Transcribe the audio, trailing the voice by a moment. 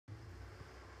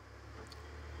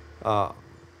Uh,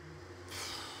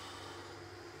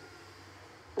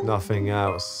 Nothing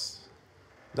else.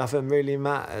 Nothing really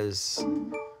matters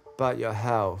but your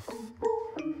health.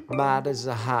 Mad as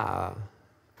a hatter,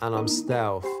 and I'm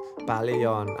stealth. Bally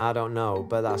on, I don't know,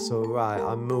 but that's alright.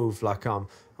 I move like I'm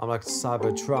like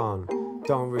Cybertron.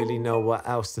 Don't really know what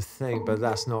else to think, but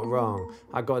that's not wrong.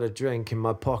 I got a drink in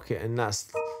my pocket, and that's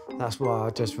why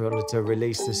I just wanted to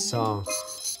release this song.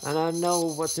 And I know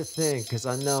what to think, cause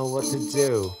I know what to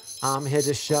do. I'm here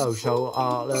to show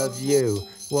all of you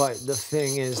what the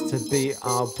thing is to be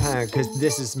our parent, cause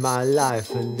this is my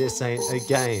life and this ain't a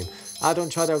game. I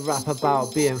don't try to rap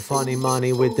about being funny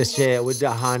money with the shit, with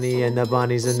the honey and the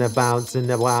bunnies and the bounce and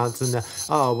the bounce and the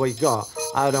oh what you got.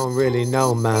 I don't really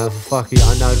know, man. Fuck it,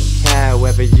 I don't care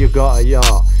whether you got a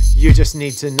yacht. You just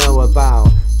need to know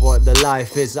about what the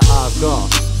life is that I've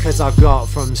got, cause I got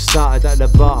from started at the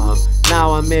bottom.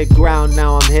 Now I'm mid-ground,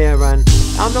 now I'm here and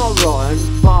I'm not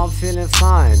rotten, but I'm feeling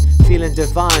fine. Feeling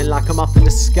divine, like I'm up in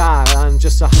the sky. I'm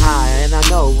just so high and I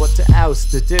know what else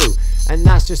to do. And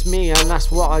that's just me and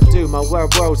that's what I do. My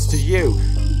world's to you.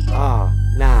 Oh,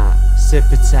 nah,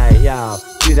 precipitate, yo.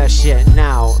 Do that shit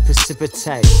now,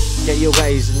 precipitate. Get your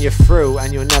ways and you're through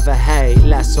and you'll never hate.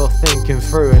 Less or thinking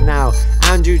through. And now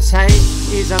Andrew Tate,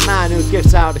 he's a man who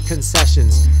gives out the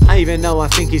concessions. Even though I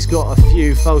think he's got a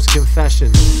few false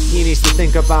confessions. He needs to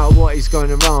think about what he's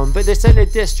going wrong. But this ain't a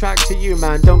diss track to you,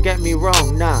 man, don't get me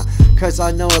wrong, nah. Cause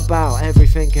I know about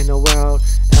everything in the world.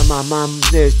 And my mum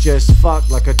is just fucked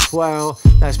like a twirl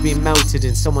that's been melted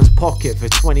in someone's pocket for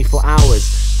 24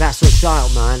 hours. That's what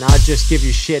child, man, I just give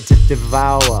you shit to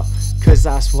devour. Cause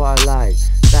that's what I like.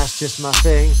 That's just my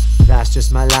thing, that's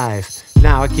just my life.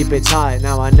 Now I keep it tight,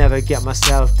 now I never get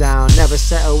myself down. Never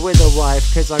settle with a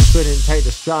wife, cause I couldn't take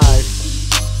the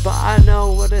strife. But I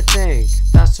know what I think,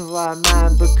 that's alright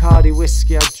man, Bacardi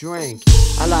whiskey I drink.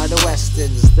 I like the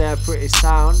westerns, they're pretty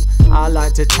sound. I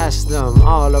like to test them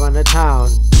all around the town.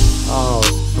 Oh,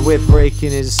 we're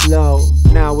breaking it slow.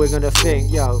 Now we're gonna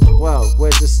think, yo, well,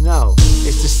 where's the snow?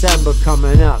 It's December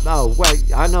coming up. Oh wait,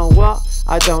 I know what?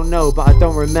 I don't know, but I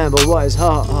don't remember what is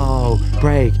hot. Oh,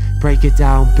 break it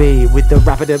down, beat with the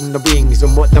rapping and the rings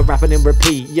and what the rapping and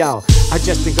repeat. Yo, I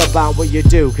just think about what you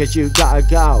do, cause you gotta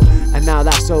go. And now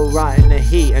that's alright in the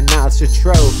heat, and now it's the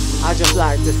truth. I just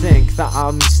like to think that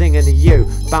I'm singing to you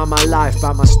about my life,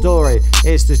 about my story.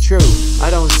 It's the truth.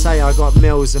 I don't say I got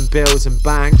mills and bills and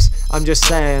banks. I'm just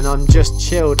saying I'm just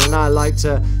chilled and I like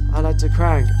to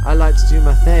crank. I like to do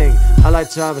my thing. I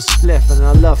like to have a spliff and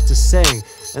I love to sing.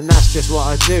 And that's just what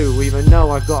I do, even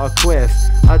though I got a quiff.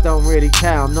 I don't really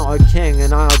care, I'm not a king,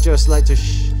 and I just like to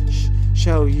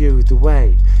show you the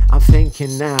way. I'm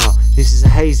thinking now, this is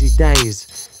hazy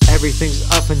days. Everything's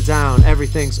up and down,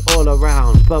 everything's all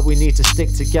around. But we need to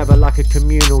stick together like a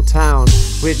communal town.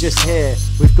 We're just here,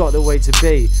 we've got the way to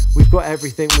be. We've got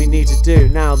everything we need to do.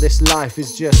 Now this life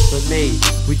is just for me.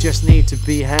 We just need to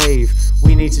behave.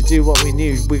 We need to do what we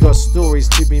need. We got stories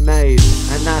to be made.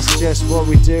 And that's just what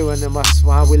we do, and that's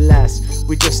why we're less.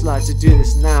 We just like to do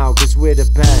this now, cause we're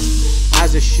the best.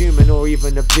 As a human or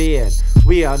even a being,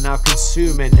 we are now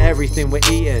consuming everything we're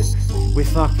eating. We're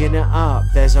fucking it up,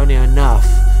 there's only enough.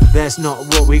 There's not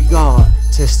what we got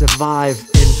to survive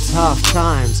in tough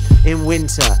times. In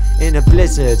winter, in a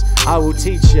blizzard, I will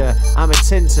teach you. I'm a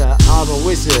tinter, I'm a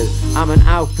wizard, I'm an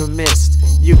alchemist.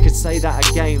 You could say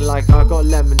that again like I got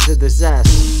lemon to the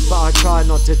zest. But I try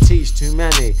not to teach too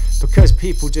many, because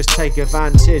people just take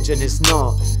advantage and it's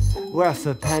not worth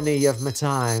a penny of my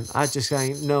time. I just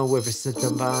ain't know whether it's the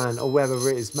divine or whether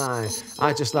it is mine.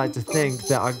 I just like to think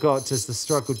that I got just the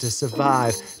struggle to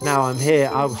survive. Now I'm here,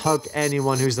 I'll hug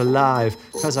anyone who's alive,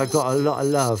 cause I got a lot of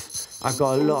love. I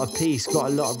got a lot of peace, got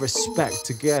a lot of respect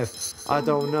to give. I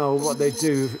don't know what they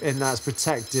do and that's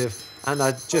protective. And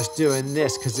I'm just doing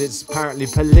this cause it's apparently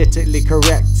politically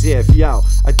corrective. Yo,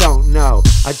 I don't know,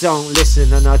 I don't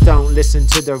listen, and I don't listen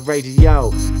to the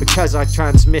radio, because I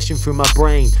transmission through my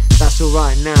brain. That's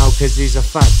alright now, cause these are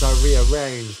facts I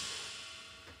rearrange.